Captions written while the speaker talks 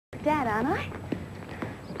Dad, aren't I?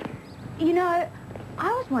 You know,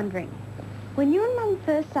 I was wondering, when you and Mum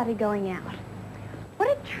first started going out,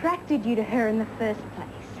 what attracted you to her in the first place?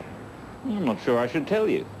 I'm not sure I should tell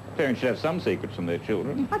you. Parents should have some secrets from their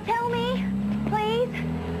children. Oh, tell me, please.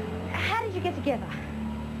 How did you get together?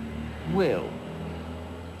 Well,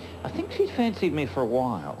 I think she'd fancied me for a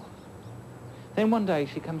while. Then one day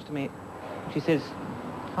she comes to me, she says,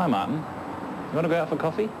 "Hi, Martin, you want to go out for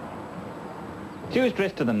coffee?" She was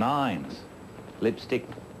dressed to the nines. Lipstick,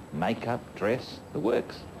 makeup, dress, the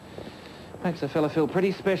works. Makes a fella feel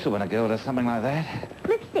pretty special when a girl does something like that.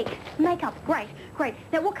 Lipstick, makeup, great, great.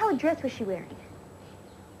 Now, what colour dress was she wearing?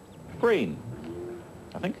 Green,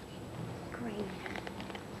 I think. Green.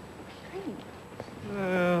 Green.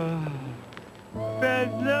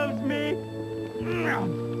 Beth loves me.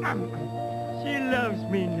 She loves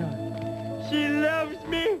me not. She loves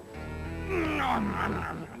me.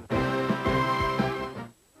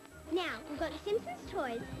 Now, we've got Simpsons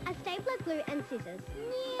toys, a stapler, glue and scissors.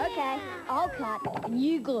 Okay, I'll cut and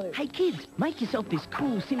you glue. Hey kids, make yourself this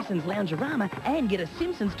cool Simpsons loungeorama and get a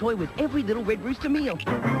Simpsons toy with every little Red Rooster meal.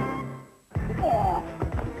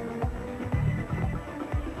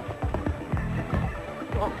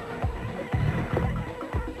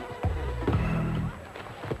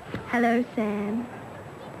 Hello, Sam.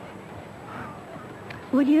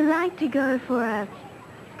 Would you like to go for a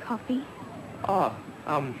coffee? Oh,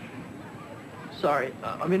 sorry,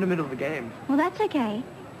 I'm in the middle of a game. Well, that's okay.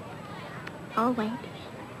 I'll wait.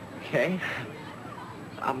 Okay.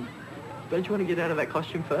 Don't you want to get out of that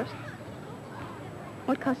costume first?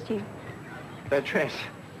 What costume? That dress.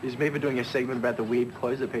 Is me for doing a segment about the weird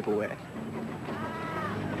clothes that people wear.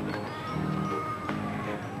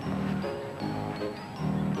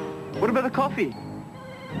 What about the coffee?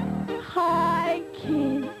 Hi,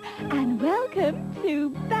 kids, and welcome to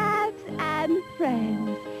Babs and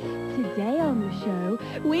Friends. Today on the show,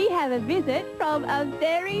 we have a visit from a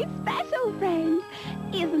very special friend.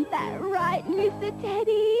 Isn't that right, Mr.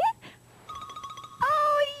 Teddy?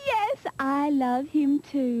 Oh, yes, I love him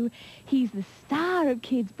too. He's the star of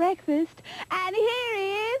Kids' Breakfast, and here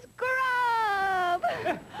he is, Grob!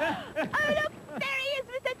 Oh, look, there he is,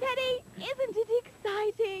 Mr. Teddy. Isn't it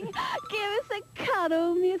exciting? Give us a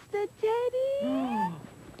cuddle, Mr. Teddy.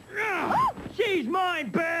 She's mine,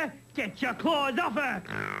 Bear. Get your claws off her.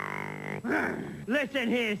 Listen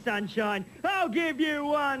here, sunshine. I'll give you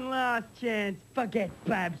one last chance. Forget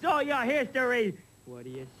Babs, all your history. What do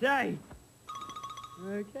you say?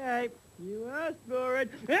 Okay, you asked for it.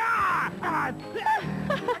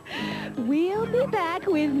 We'll be back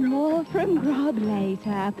with more from Grob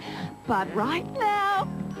later. But right now,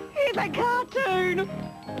 here's a cartoon.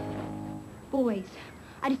 Boys,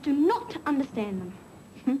 I just do not understand them.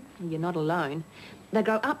 You're not alone. They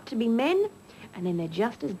grow up to be men, and then they're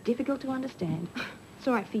just as difficult to understand. It's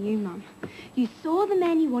all right for you, Mum. You saw the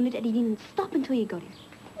man you wanted and he didn't stop until you got him.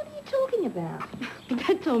 What are you talking about? But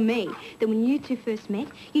that told me that when you two first met,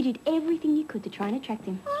 you did everything you could to try and attract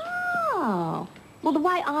him. Oh. Well, the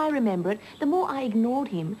way I remember it, the more I ignored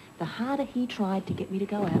him, the harder he tried to get me to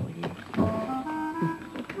go out with him.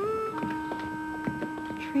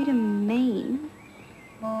 Treat him mean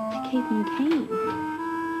to keep him keen.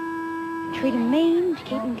 Treat him mean to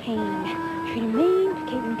keep him keen. Treat him mean to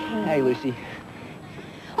keep him keen. Hey, Lucy.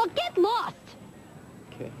 Oh, get lost!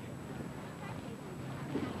 Okay.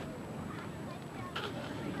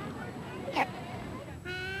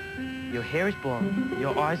 Your hair is blonde,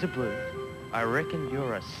 your eyes are blue. I reckon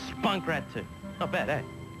you're a spunk rat too. Not bad, eh?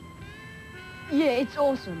 Yeah, it's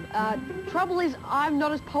awesome. Trouble is, I'm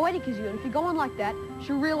not as poetic as you, and if you go on like that,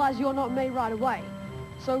 she'll realise you're not me right away.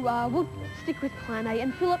 So, we'll stick with plan A.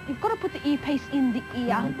 And, Philip, you've got to put the earpiece in the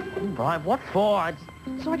ear. Right, what for?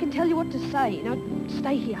 So I can tell you what to say. Now,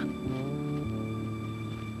 stay here.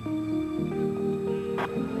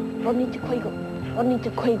 Rodney to Queegle. Rodney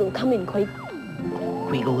to Queegle. Come in, Queegle.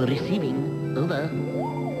 Queegle receiving. Over.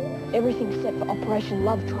 Everything's set for Operation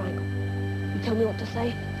Love Triangle. You tell me what to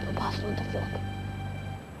say, I'll pass it on to Philip.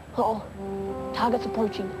 Uh-oh. Target's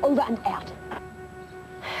approaching. Over and out.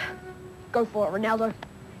 Go for it, Ronaldo.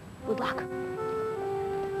 Good luck.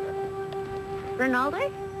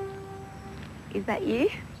 Ronaldo? Is that you?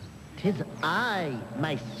 'Tis I,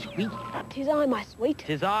 my sweet. 'Tis I, my sweet.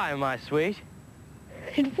 'Tis I, my sweet.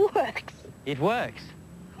 It works. It works.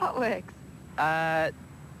 What works?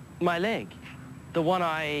 My leg. The one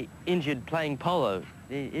I injured playing polo.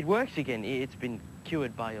 It works again. It's been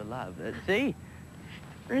cured by your love. See?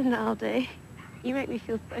 Ronaldo, you make me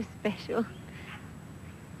feel so special.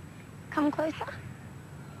 Come closer.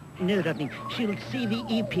 No, Rodney, she'll see the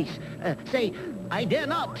earpiece. Say, I dare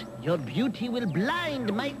not. Your beauty will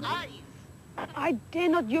blind my eyes. I dare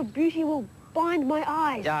not. Your beauty will bind my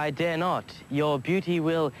eyes. I dare not. Your beauty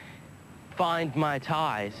will find my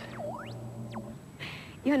ties.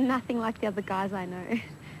 You're nothing like the other guys I know.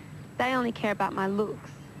 They only care about my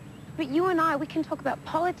looks. But you and I, we can talk about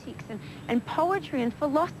politics and poetry and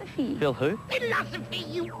philosophy. Phil who? Philosophy,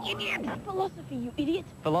 you idiot! Philosophy, you idiot.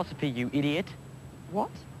 Philosophy, you idiot.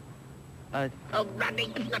 What? Oh,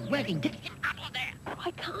 Rodney, it's not working. Get out of there.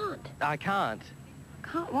 I can't. I can't.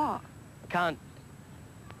 Can't what? Can't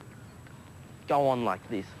go on like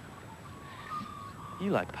this.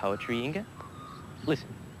 You like poetry, Inga? Listen,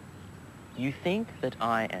 you think that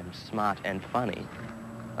I am smart and funny.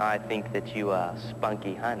 I think that you are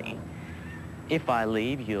spunky honey. If I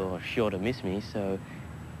leave, you're sure to miss me, so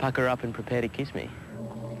pucker up and prepare to kiss me.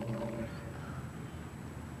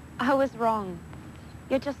 I was wrong.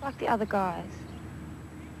 You're just like the other guys.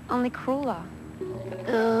 Only crueler.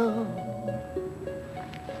 Oh.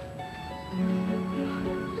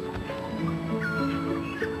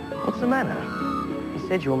 What's the matter? You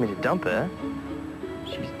said you want me to dump her.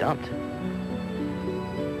 She's dumped.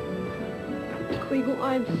 Queegle,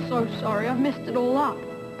 I'm so sorry. I've messed it all up.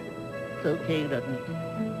 It's okay, Rodney.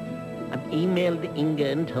 I've emailed Inga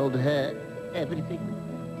and told her everything.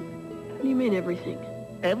 What do you mean, everything?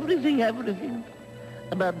 Everything.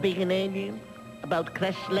 About being an alien, about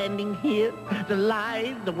crash landing here, the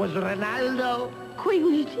lie that was Ronaldo.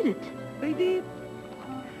 Queegle, you did it. I did.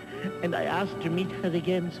 And I asked to meet her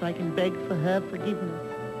again so I can beg for her forgiveness.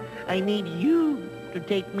 I need you to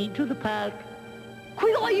take me to the park.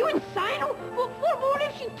 Queegle, are you insane? What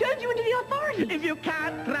if she turns you into the authorities? If you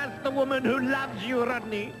can't trust the woman who loves you,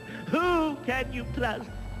 Rodney, who can you trust?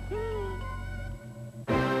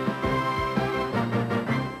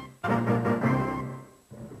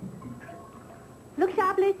 Look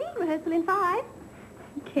sharp, Lucy. Rehearsal in 5.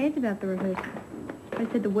 Who cares about the rehearsal? I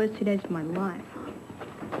said the worst 2 days of my life.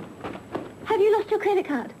 Have you lost your credit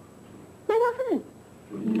card? My accident?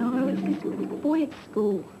 No, it's this boy at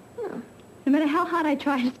school. Oh. No matter how hard I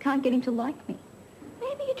try, I just can't get him to like me.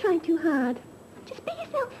 Maybe you're trying too hard. Just be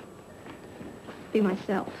yourself. Be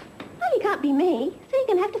myself. Well, you can't be me, so you're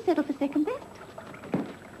going to have to settle for second best.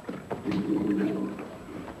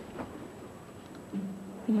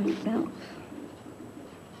 Be myself.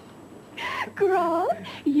 Grob,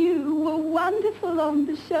 you were wonderful on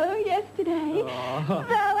the show yesterday. Oh.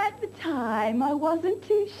 Though at the time I wasn't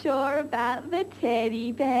too sure about the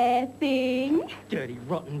teddy bear thing. Dirty,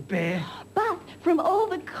 rotten bear. But from all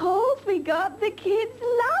the calls we got, the kids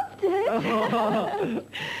loved it. Oh.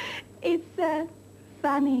 It's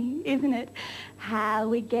funny, isn't it? How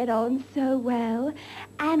we get on so well,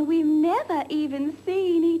 and we've never even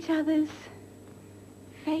seen each other's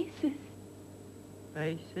faces.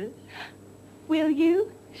 Faces? Will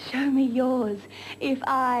you show me yours if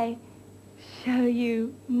I show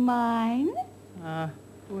you mine?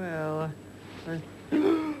 Well...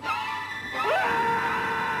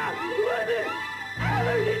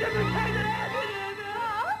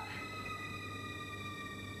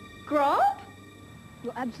 Grob?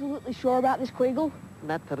 You're absolutely sure about this, Queegle?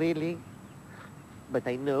 Not really. But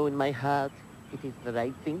I know in my heart it is the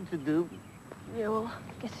right thing to do. Yeah, well,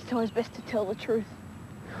 I guess it's always best to tell the truth.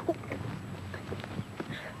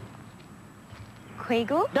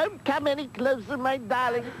 Queegle? Don't come any closer, my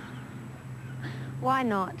darling. Why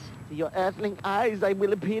not? To your earthling eyes, I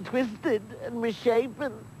will appear twisted and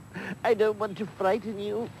misshapen. I don't want to frighten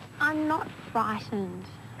you. I'm not frightened.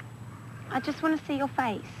 I just want to see your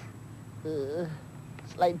face.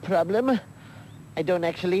 Slight problem. I don't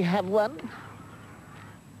actually have one.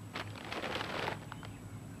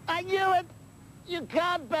 I knew it! You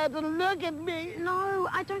can't bear to look at me. No,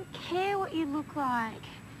 I don't care what you look like.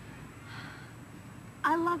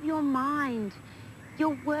 I love your mind,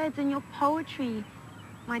 your words and your poetry,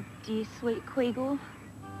 my dear sweet Queegle.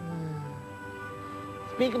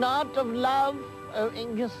 Speak not of love, O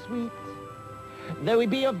Inga sweet. Though we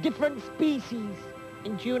be of different species,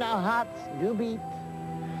 in tune our hearts do beat.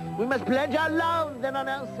 We must pledge our love, then on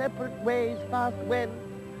our separate ways fast wend.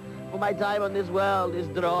 For my time on this world is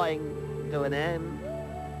drawing to an end.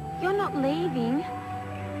 You're not leaving.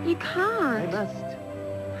 You can't. I must.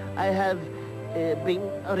 I have been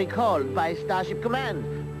recalled by Starship Command.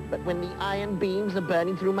 But when the iron beams are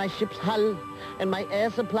burning through my ship's hull and my air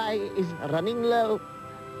supply is running low,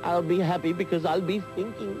 I'll be happy because I'll be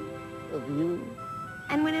thinking of you.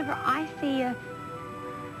 And whenever I see a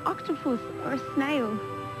octopus or a snail,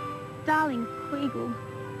 darling Queegle,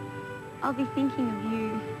 I'll be thinking of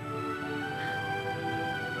you.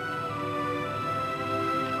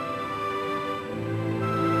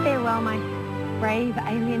 Farewell, my brave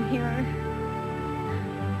alien hero.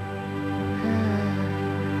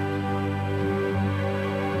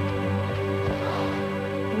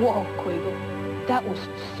 Whoa, Queegle. That was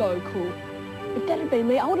so cool. If that had been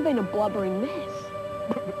me, I would have been a blubbering mess.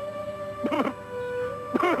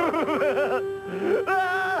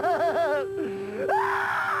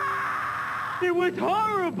 It was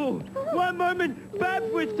horrible! One moment,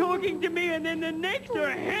 Babs was talking to me, and then the next,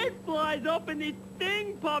 her head flies up and this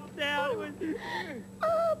thing pops out. It was...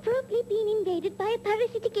 Oh, probably being invaded by a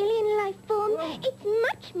parasitic alien life form. It's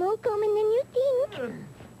much more common than you think.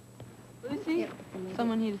 Lucy,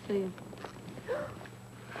 someone here to see you. Is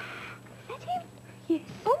that him? Yes.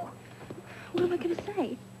 Oh, what am I going to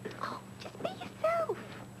say? Oh, just be yourself.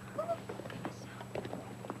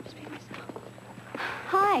 Just be myself.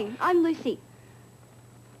 Hi, I'm Lucy.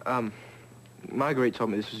 Marguerite told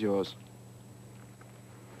me this was yours.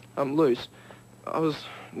 Luce,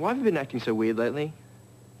 why have you been acting so weird lately?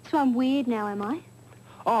 So I'm weird now, am I?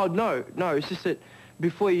 Oh, no, it's just that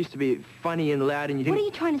before you used to be funny and loud and you didn't... What are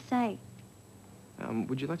you trying to say?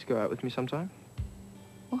 Would you like to go out with me sometime?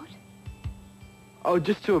 What? Oh,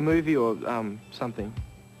 just to a movie or, something.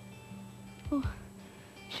 Oh,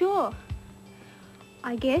 sure.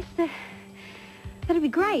 I guess that'd be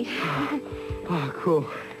great. Oh, cool.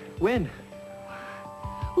 When?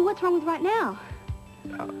 Well, what's wrong with right now?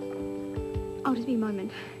 I'll just be a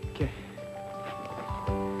moment. Okay.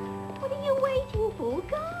 What are you waiting for?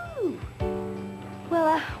 Go!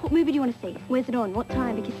 Well, what movie do you want to see? Where's it on? What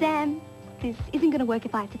time? Because, Sam, this isn't going to work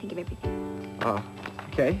if I have to think of everything. Oh,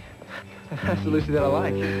 okay. That's the Lucy that I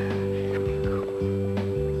like.